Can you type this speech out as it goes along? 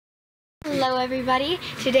Hello everybody.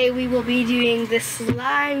 Today we will be doing the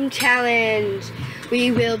slime challenge. We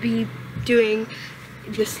will be doing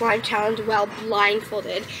the slime challenge while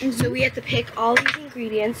blindfolded. So we have to pick all these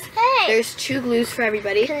ingredients. Hey! There's 2 glues for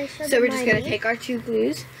everybody. So we're just going to pick our 2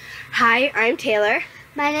 glues. Hi, I'm Taylor.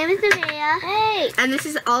 My name is Amaya. Hey! And this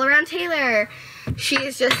is All Around Taylor. She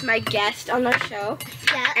is just my guest on our show.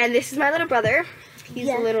 Yeah. And this is my little brother. He's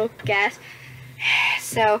a little guest.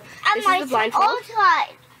 So this is the blindfold.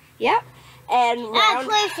 Yep. And round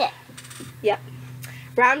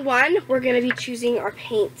 1, we're going to be choosing our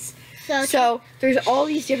paints. So there's all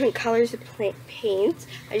these different colors of paints.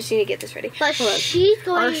 I just need to get this ready. But Hold on. she's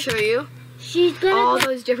going. I'll show you. She's going. All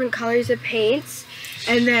those different colors of paints,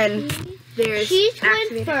 and then there's. She's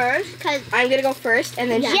going first because I'm gonna go first,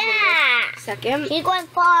 and then she's gonna go second. She's going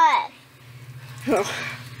first.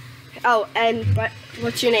 Oh, and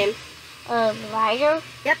what's your name? Ryder.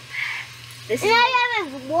 Yep. This and is. I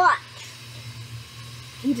have a watch.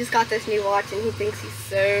 He just got this new watch, and he thinks he's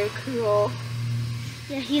so cool.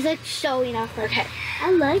 Yeah, he's like showing off. Okay.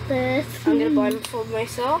 I like this. I'm gonna blindfold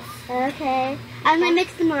myself. Okay. I'm gonna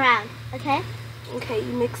mix them around. Okay. Okay,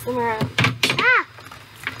 you mix them around. Ah.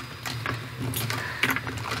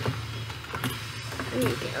 Let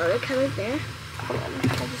me get all the colors there. Hold on,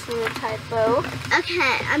 I just need to tie a bow.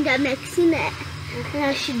 Okay, I'm done mixing it. Okay.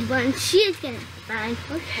 Now she's gonna find.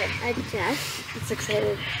 Okay. Adjust. That's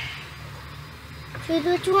excited. Choose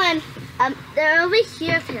which one. They're over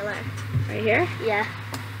here, Taylor. Right here? Yeah.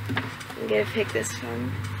 I'm gonna pick this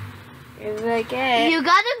one. Here's what I get. You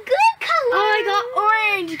got a good color. Oh, I got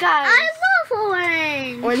orange, guys. I love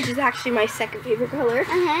orange. Orange is actually my second favorite color.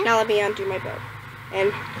 Now let me undo my bow.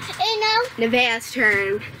 And Nevaeh's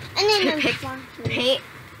turn to pick paint,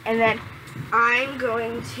 and then I'm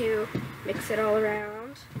going to mix it all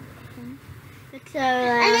around. Mix it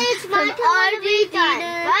around. And then it's my turn when it is done,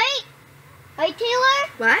 right? Right, Taylor?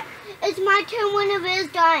 What? It's my turn when it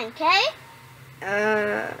is done, okay?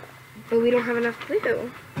 But we don't have enough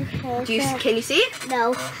glue. Okay. Can you see it?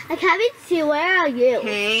 No, I can't see. Where are you?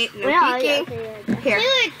 Okay, no Where peeking. are you? Here.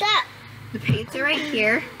 Taylor, that. The paints are right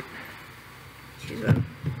here. Choose one.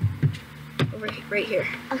 Right here.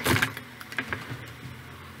 Okay.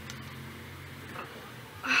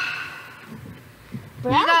 You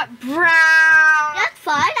got brown. That's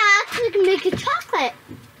fine. I actually can make a chocolate.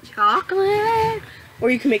 Chocolate. Or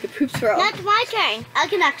you can make a poop swirl. That's my turn. I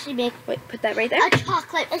can actually make Wait, put that right there. a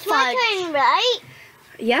chocolate. It's my turn, right?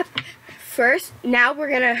 Yep. First, now we're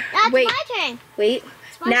gonna That's wait. my turn. Wait.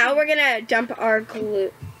 my Now turn. we're gonna dump our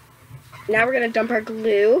glue. Now we're gonna dump our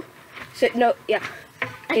glue. So no, yeah.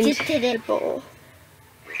 I just did The it. bowl.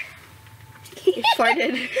 You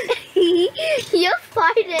farted. You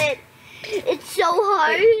farted. It's so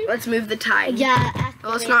hard. Wait, let's move the tide. Yeah.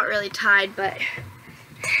 Well, it's not really tied, but.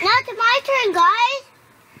 Now it's my turn, guys.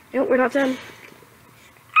 No, we're not done.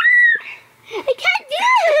 I can't do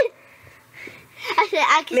it.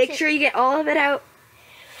 I can Make sure you get all of it out.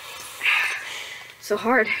 So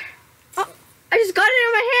hard. Oh, I just got it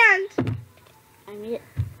in my hand.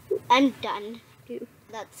 I'm done. Ew.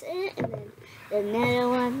 That's it. And then another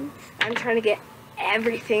one. I'm trying to get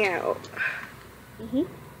everything out.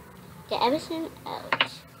 Get everything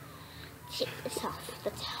out. Take this off.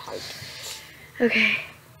 That's hard. Okay.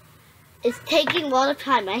 It's taking a lot of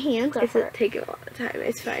time. My hands are It's hurt. taking a lot of time.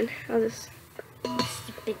 It's fine. I'll just.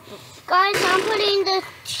 Guys, I'm putting the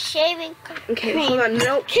shaving Okay, cream. hold on.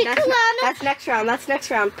 No, Kilana. that's next round. That's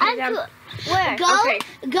next round. Put it down. Where? Okay.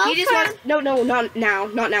 Go You just first. want. No, not now.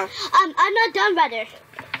 Not now. I'm not done, brother.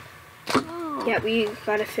 Oh. Yeah, we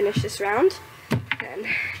gotta finish this round. And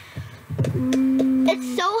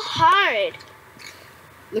It's so hard.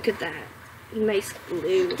 look at that. Nice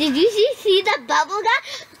glue. Did you see the bubble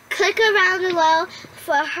guy? Click around below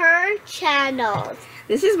for her channels.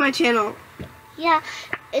 This is my channel. Yeah,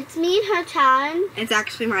 it's me and her channel. It's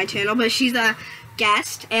actually my channel, but she's a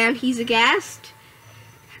guest and he's a guest.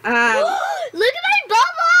 Look at my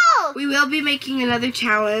bubble! We will be making another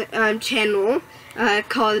channel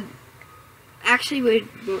called. Actually, we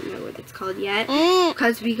won't know what it's called yet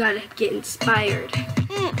because we gotta get inspired.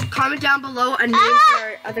 Comment down below a name for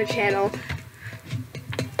our other channel.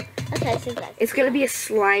 Okay, so guys. It's gonna be a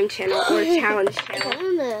slime channel or a challenge channel.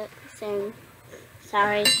 I'm the same.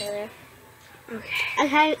 Sorry, Taylor. Okay.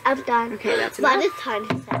 Okay, I'm done. Okay, that's But enough. it's time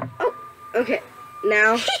to start. Oh, okay.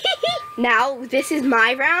 Now this is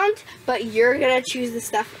my round, but you're gonna choose the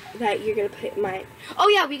stuff that you're gonna put in mine. Oh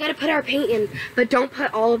yeah, we gotta put our paint in, but don't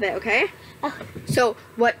put all of it, okay? Oh. So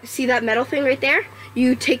see that metal thing right there?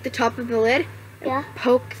 You take the top of the lid and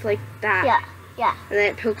poke like that. Yeah. And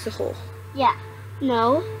then it pokes a hole. Yeah.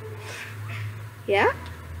 No. Yeah?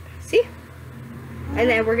 See? And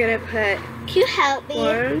then we're gonna put Can you help me?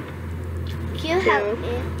 1, Can you help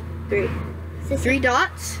me? 3. Sissy, 3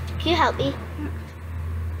 dots. Can you help me?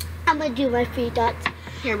 I'm gonna do my 3 dots.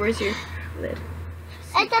 Here, where's your lid?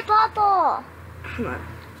 It's a bubble. Come on.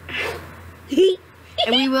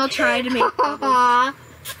 And we will try to make bubbles.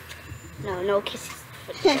 No kisses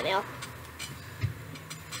for the video.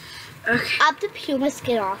 Okay. Up the peel my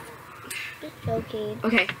skin off. Just joking.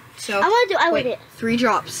 Okay, so I want to do. I want wait, it. 3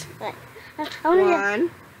 drops. I want to.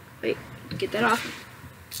 1. Wait, get that off.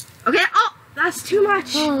 Okay. Oh, that's too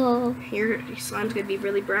much. Oh. Your slime's gonna be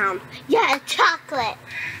really brown. Yeah, chocolate.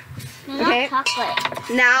 No, Okay. not chocolate.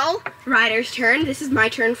 Now, Ryder's turn. This is my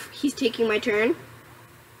turn. He's taking my turn.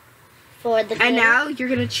 For the glitter. And now you're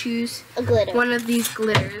gonna choose a glitter. one of these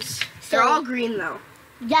glitters. They're all green though.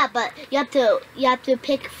 Yeah, but you have to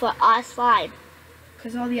pick for our slime.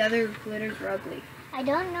 Cause all the other glitters are ugly. I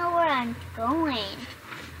don't know where I'm going.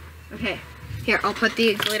 Okay. Here, I'll put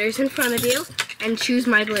the glitters in front of you and choose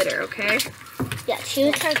my glitter. Okay. Yeah,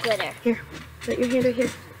 choose her glitter. Here, put your hand right here.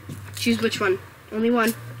 Choose which one. Only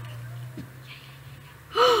one.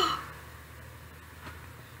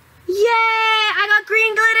 Yay! I got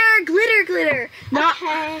green glitter! Glitter, glitter! Not,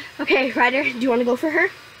 Okay. okay, Ryder, do you want to go for her?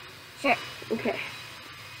 Sure. Okay.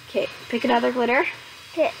 Okay, pick another glitter.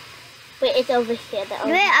 Okay. Wait, it's over here.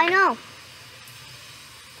 Wait, I know.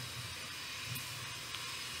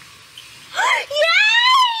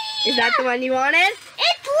 Yay! Is that the one you wanted?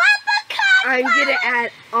 It's leprechaun! I'm gonna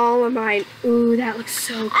add all of mine. Ooh, that looks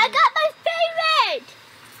so good. I got my favorite!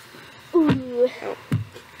 Ooh. Oh.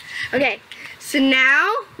 Okay, so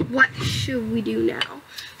now, what should we do now?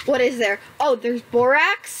 What is there? Oh, there's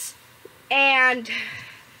borax and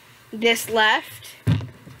this left,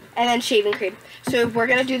 and then shaving cream. So we're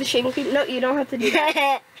gonna do the shaving cream. No, you don't have to do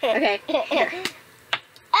that. Okay. Here.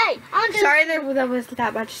 Hey, I'm Sorry there wasn't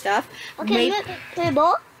that much stuff. Okay,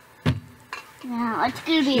 table. Now it's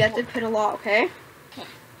gonna be. You have to put a lot, okay? Okay.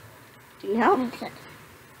 Do you need help? Okay.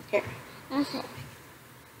 Here. Okay.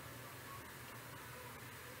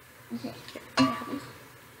 Okay.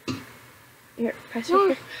 Here, press it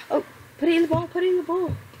here. Oh, put it in the bowl. Put it in the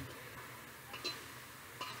bowl.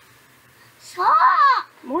 Stop!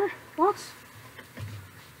 More. Lots.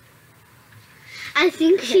 I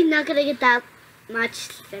think she's not gonna get that much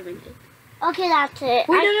 70. Okay, that's it.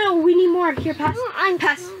 Wait, no, we need more. Here, pass. I'm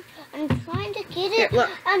Pass. I'm trying to get Here, it. look.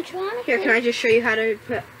 I'm trying to Here, get can I just show you how to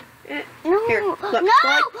put it? No. Here, look. No, Look.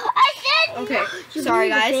 I said Okay, You sorry,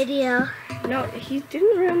 ruined the guys. Video. No, he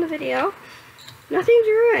didn't ruin the video. Nothing's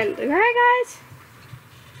ruined. Okay, guys?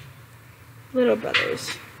 Little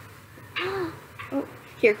brothers. Oh,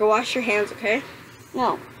 here, go wash your hands, okay?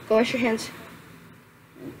 No. Go wash your hands.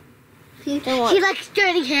 She likes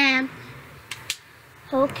dirty hands.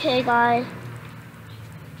 Okay, guys.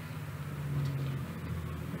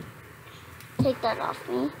 Take that off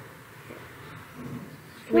me.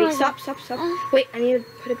 Wait, No, stop. Wait, I need to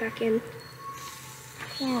put it back in.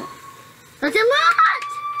 Can't. That's a lot!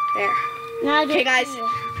 There. Now Okay, guys,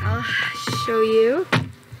 I'll show you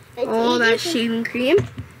all that shaving cream.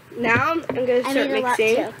 Now, I'm going to start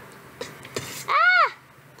mixing. Ah!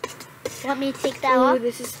 Want me to take that Ooh, off?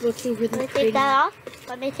 this is looking really Want me to pretty. take that off?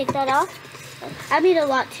 Want me to take that off? I need a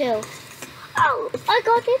lot too. Oh, I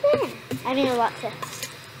got it in. I need a lot too.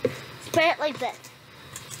 Spray it like this.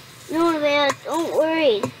 No, man, don't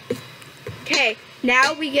worry. Okay,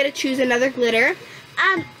 now we get to choose another glitter.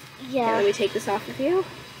 Here, Yeah. let me take this off of you.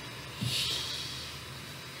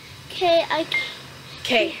 Okay,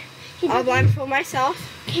 Okay, I'll blindfold myself.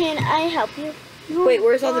 Can I help you? No, Wait,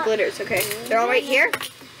 where's all the glitters? Okay, they're all right here.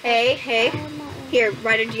 Hey. Here,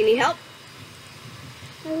 Ryder, do you need help?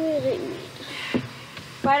 I really need.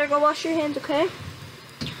 Ryder, go wash your hands, okay?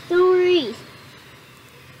 Don't worry.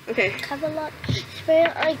 Okay. Have a lot. Spray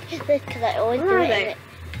it like this because I always Where do are it. they?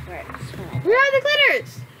 Where Where are the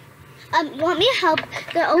glitters? you want me to help?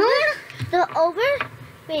 The over.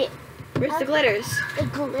 Wait, Where's the glitters? the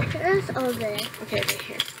glitters over there. Okay, right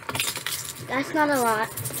here. That's not a lot.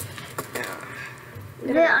 I'm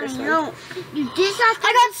gonna grab this one. know. You did not.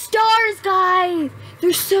 I got stars, guys!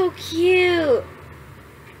 They're so cute.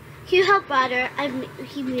 Can you help Ryder?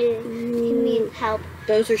 He needs help.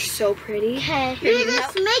 Those are so pretty. Okay. Here, you Just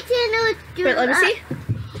help? make it Wait, let me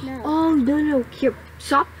see. No. Oh, no. Here,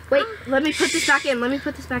 stop. Wait, let me put this back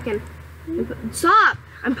in. Stop!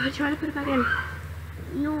 I'm trying to put it back in.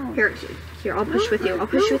 No. Here, I'll push with you.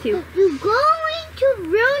 You're going to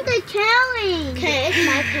ruin the challenge. Okay, it's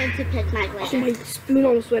my turn to pick my Oh, glitter. my spoon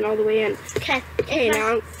almost went all the way in. Okay. Okay,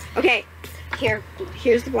 now. Okay,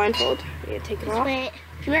 here's the blindfold. I'm gonna take it off. Wait.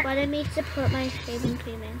 Come here. Wanted me to put my shaving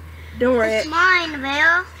cream in. Don't worry. It's mine,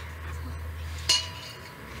 Vale.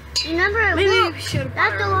 Remember, Maybe look, we should have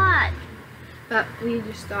that's a lot. But we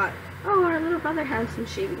just thought, oh, our little brother has some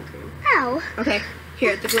shaving cream. Ow. Okay,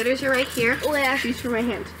 here, the glitters are right here. Where? Choose from my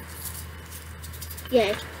hand.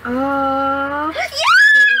 Yay. Yay! Yay!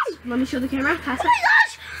 Let me show the camera. Pass Oh it. my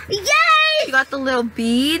gosh! Yay! You got the little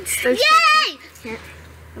beads. They're so Yay! cute.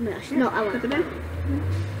 Oh my gosh. No, I Put want them in.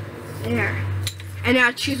 There. And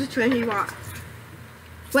now choose which one you want.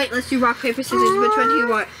 Wait, let's do rock, paper, scissors. Which one do you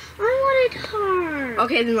want? I wanted heart.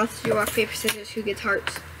 Okay, then let's do rock, paper, scissors. Who gets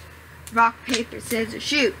hearts? Rock, paper, scissors,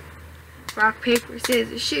 shoot. Rock, paper,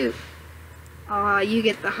 scissors, shoot. Aw, you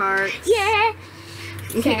get the heart. Yeah.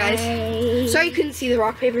 Okay, guys. Sorry you couldn't see the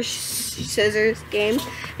rock, paper, scissors game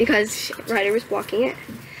because Ryder was blocking it.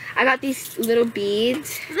 I got these little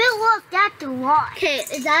beads. Look, that's a lot. Okay,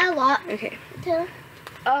 is that a lot? Okay. Taylor?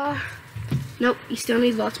 Nope, you still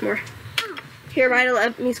need lots more. Here, Ryder,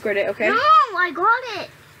 let me squirt it, okay? No, I got it.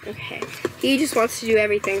 Okay. He just wants to do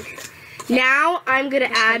everything. Now, I'm going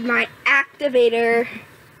to add my activator.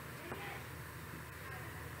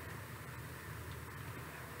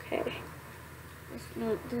 Okay. Let's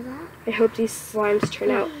not do that. I hope these slimes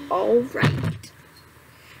turn out all right.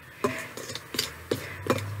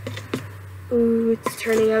 Ooh, it's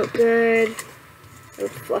turning out good. So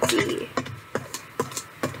fluffy.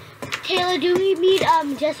 Taylor, do we need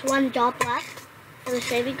just one drop left for the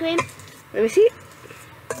shaving cream? Let me see.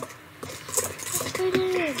 Let's put it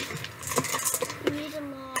in. We need a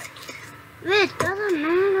lot. This doesn't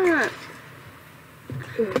matter.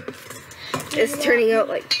 It's turning out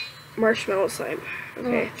like marshmallow slime.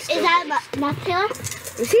 Okay. Is that enough, Taylor?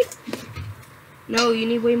 Let me see. No, you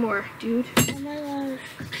need way more, dude. Oh my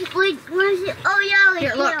gosh. Wait, where is it? Oh yeah,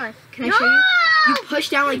 Here, look. Taylor. Can I show you? You push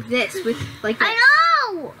down like this with like this.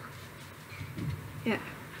 I know. Yeah.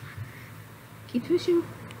 Keep pushing.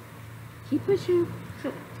 Keep pushing.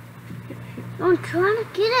 I'm trying to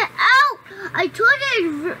get it out. I told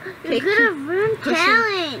you Okay, you're gonna ruin pushing.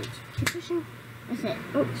 challenge. Keep pushing. That's it.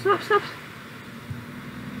 Oh, stop, stop.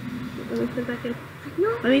 Let me put it back in. No.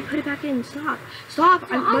 Let me put it back in. Stop. Stop.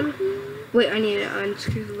 Wait, I need to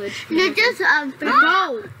unscrew the lid. You're just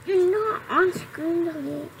No. You're not unscrewing the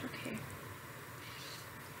lid. Okay.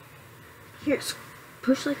 Here,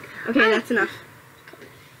 push like. Okay, that's enough.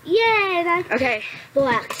 Yeah, that's Okay.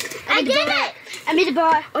 borax. I did it. I made the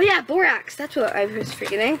borax. Oh yeah, borax. That's what I was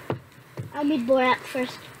forgetting. I made borax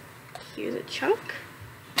first. Here's a chunk.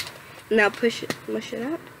 Now push it, mush it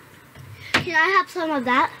out. Can I have some of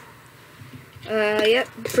that? Yep.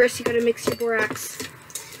 First you gotta mix your borax.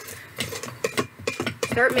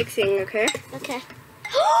 Start mixing, okay? Okay.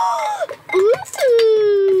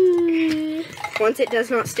 Ooh. Once it does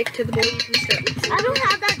not stick to the bowl, you can start mixing. I don't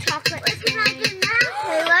have that chocolate. What can I do now,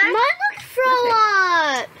 Taylor? Mine looks frozen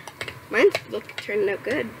up. Mine's turning out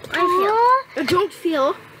good. I Oh, don't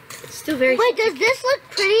feel. It's still very. Wait, does this look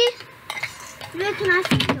pretty? Yeah, can I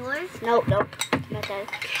see yours? Nope, nope. Not that.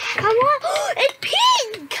 I want. It's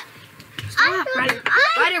pink. Stop, Ryder.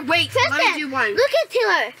 Ryder, wait. Let me do one. Look at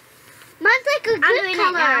Taylor. Mine's like a good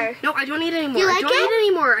color. No, I don't need any more. You like I don't it? need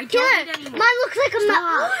any more. I don't Taylor, need any more. mine looks like a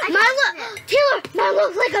Taylor, mine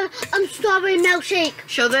looks like a strawberry milkshake.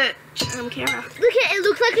 Show the camera. Look at it.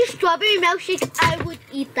 Looks like a strawberry milkshake. I would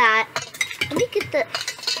eat that. Let me get the.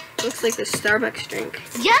 Looks like the Starbucks drink.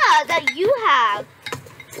 Yeah, that you have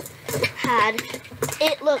had.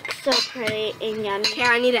 It looks so pretty and yummy. Okay,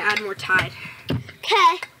 I need to add more Tide.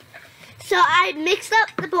 Okay. So I mixed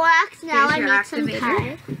up the borax. Now Here's I your need some activator.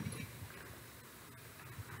 Tide.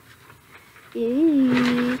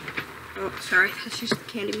 Ooh. Oh, sorry. That's just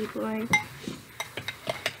candy bee blowing.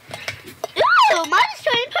 Ooh, mine is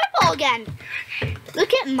turning purple again.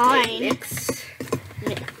 Look at mine. Mix.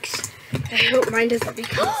 Mix. I hope mine doesn't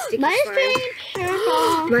become sticky Mine is slime. turning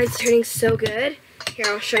purple. Mine's turning so good. Here,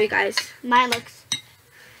 I'll show you guys. Mine looks.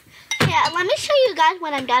 Yeah, let me show you guys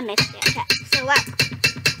when I'm done mixing it. Okay, so look.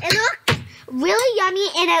 It looks really yummy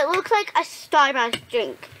and it looks like a Starbucks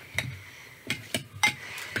drink.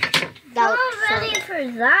 I'm ready for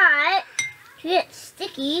that. It's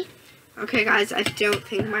sticky. Okay, guys, I don't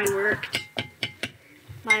think mine worked.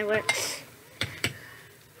 Mine works.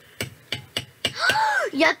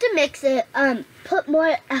 You have to mix it. Put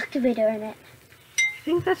more activator in it. I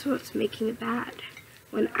think that's what's making it bad.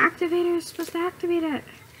 When activator is supposed to activate it.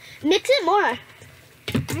 Mix it more.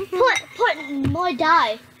 Put more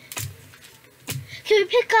dye. Can we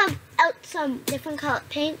pick out some different color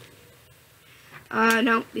paint?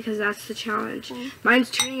 No, because that's the challenge.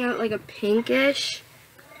 Mine's turning out like a pinkish.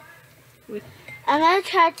 I'm gonna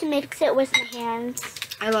try to mix it with my hands.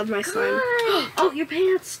 I love my slime. Oh, your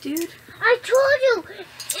pants, dude. I told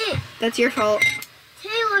you. That's your fault.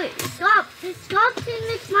 Taylor, stop. Stop saying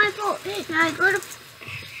it's my fault. Now I go to...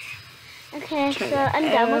 Okay, so I'm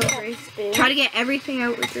done with that spoon. Try to get everything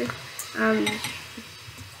out with it.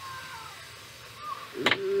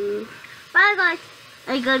 Bye guys.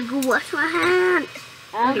 I gotta go wash my hands.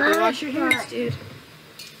 You gotta wash your hands, dude.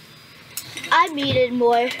 I needed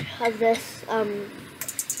more of this,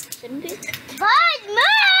 shouldn't be? Bye,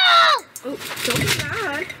 no! Oh, don't be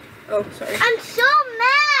mad. Oh, sorry. I'm so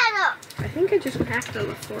mad! I think I just cracked all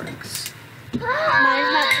the forks. Mine's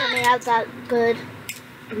not coming out that good.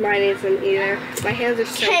 Mine isn't either. My hands are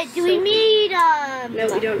so Okay, do we need, No,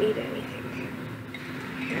 we don't need anything.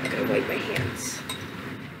 I'm gonna wipe my hands.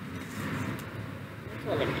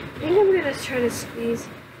 I think I'm gonna try to squeeze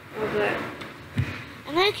all that.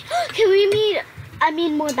 And then, can we need, I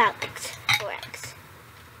mean more ballads. 4x.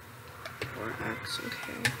 4x,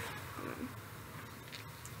 okay.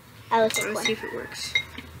 I Let's see if it works.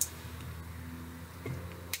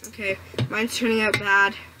 Okay, mine's turning out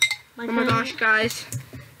bad. Oh my gosh, guys.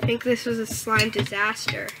 I think this was a slime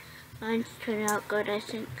disaster. Mine's turning out good, I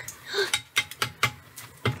think.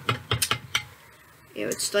 Ew,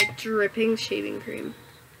 it's like dripping shaving cream.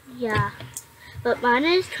 Yeah. But mine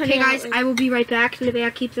is turning out... Okay, guys, I will be right back.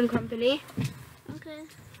 Nevaeh, keep them company. Okay.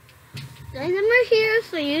 Guys, I'm here,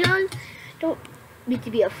 so you don't need to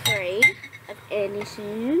be afraid of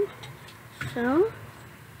anything. So...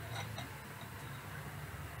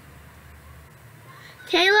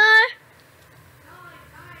 Taylor!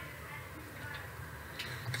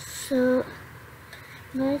 So...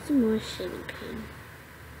 There's more shaving cream.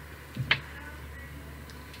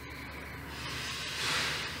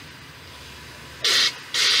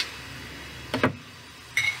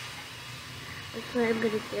 What I'm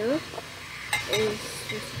gonna do is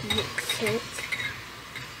just mix it.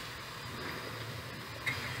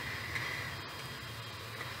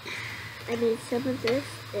 I need some of this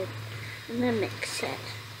and I'm gonna mix it.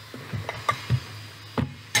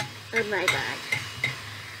 Oh my god.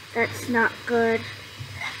 That's not good.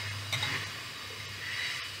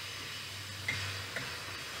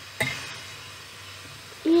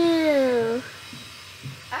 Ew.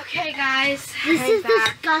 Okay, guys, This I'm is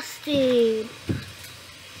back. disgusting.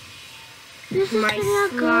 This is My not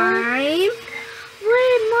slime. good.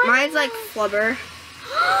 Wait, Mine's like flubber.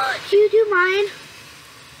 You do mine?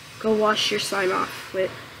 Go wash your slime off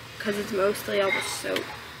with, because it's mostly all the soap.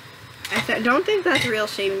 I don't think that's real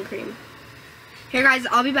shaving cream. Here, guys,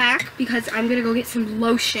 I'll be back because I'm gonna go get some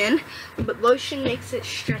lotion, but lotion makes it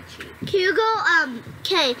stretchy. Can you go,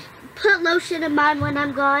 okay, put lotion in mine when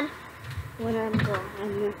I'm gone? When I'm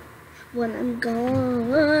gone. When I'm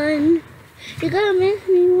gone. You're gonna miss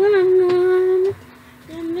me when I'm gone.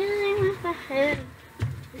 You're gonna miss me with my head.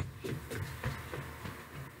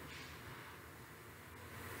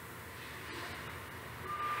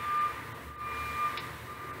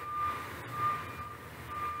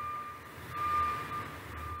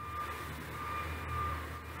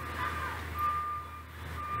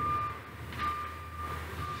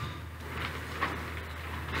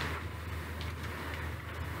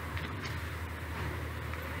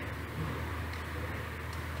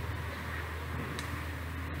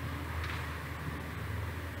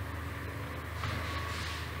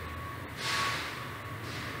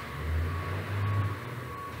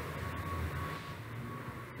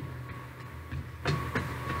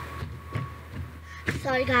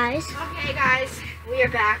 Sorry, guys. Okay, guys, we are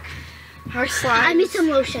back. Our slime. I need some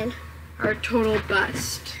lotion. Our total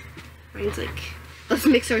bust. Mine's like, let's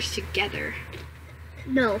mix ours together.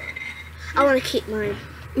 No. I want to keep mine.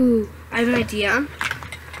 Ooh, I have an idea.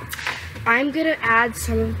 I'm gonna add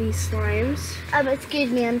some of these slimes.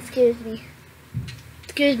 Excuse me.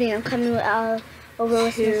 Excuse me, I'm coming over with my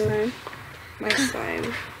slime. My slime.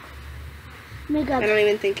 Oh my God. I don't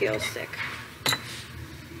even think it'll stick.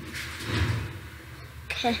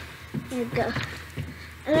 Okay, there we go.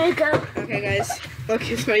 There we go. Okay, guys. Look,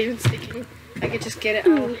 it's not even sticking. I could just get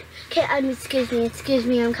it out. Okay, excuse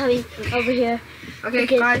me, I'm coming over here. Okay,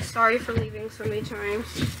 guys, sorry for leaving so many times.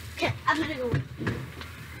 Okay, I'm gonna go.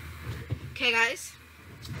 Okay, guys.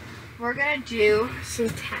 We're gonna do some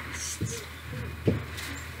tests.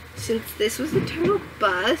 Since this was a total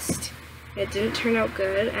bust, it didn't turn out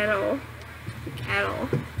good at all.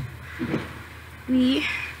 We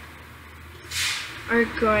are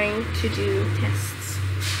going to do tests.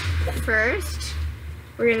 First,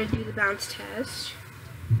 we're gonna do the bounce test.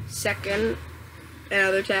 Second,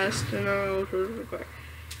 another test. You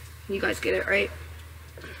guys get it, right?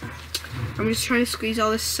 I'm just trying to squeeze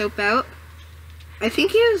all this soap out. I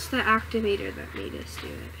think it was the activator that made us do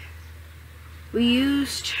it. We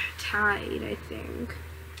used Tide, I think.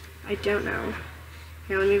 I don't know.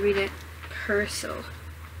 Here, let me read it. Persil.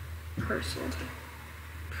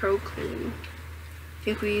 Pro Clean. I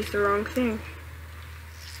think we used the wrong thing.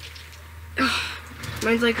 Ugh,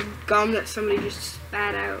 mine's like a gum that somebody just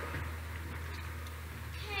spat out.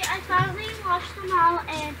 Okay, I finally washed them out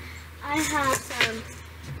and I have some.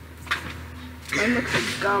 Mine looks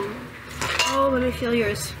like gum. Oh, let me feel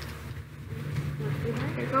yours.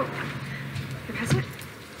 There you go. Here, pass it.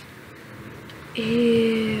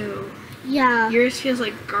 Ew. Yeah. Yours feels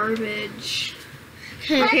like garbage.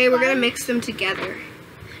 Okay, we're gonna mix them together.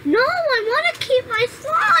 No, I want to keep my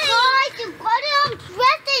slime. Guys, you got it on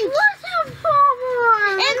dressing. What's the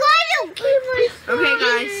problem? And guys, you keep my slime. Okay,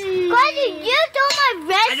 guys. Guys, you stole my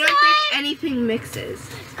red I don't think anything mixes.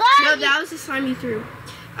 Guys, No, that was the slime you threw.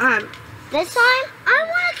 This slime? I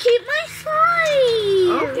want to keep my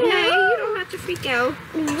slime. Okay, you don't have to freak out.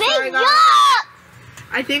 Sorry, Big guys. up.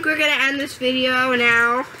 I think we're gonna end this video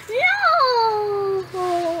now.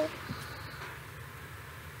 No.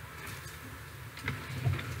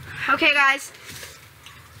 Okay, guys.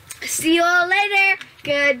 See you all later.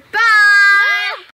 Goodbye.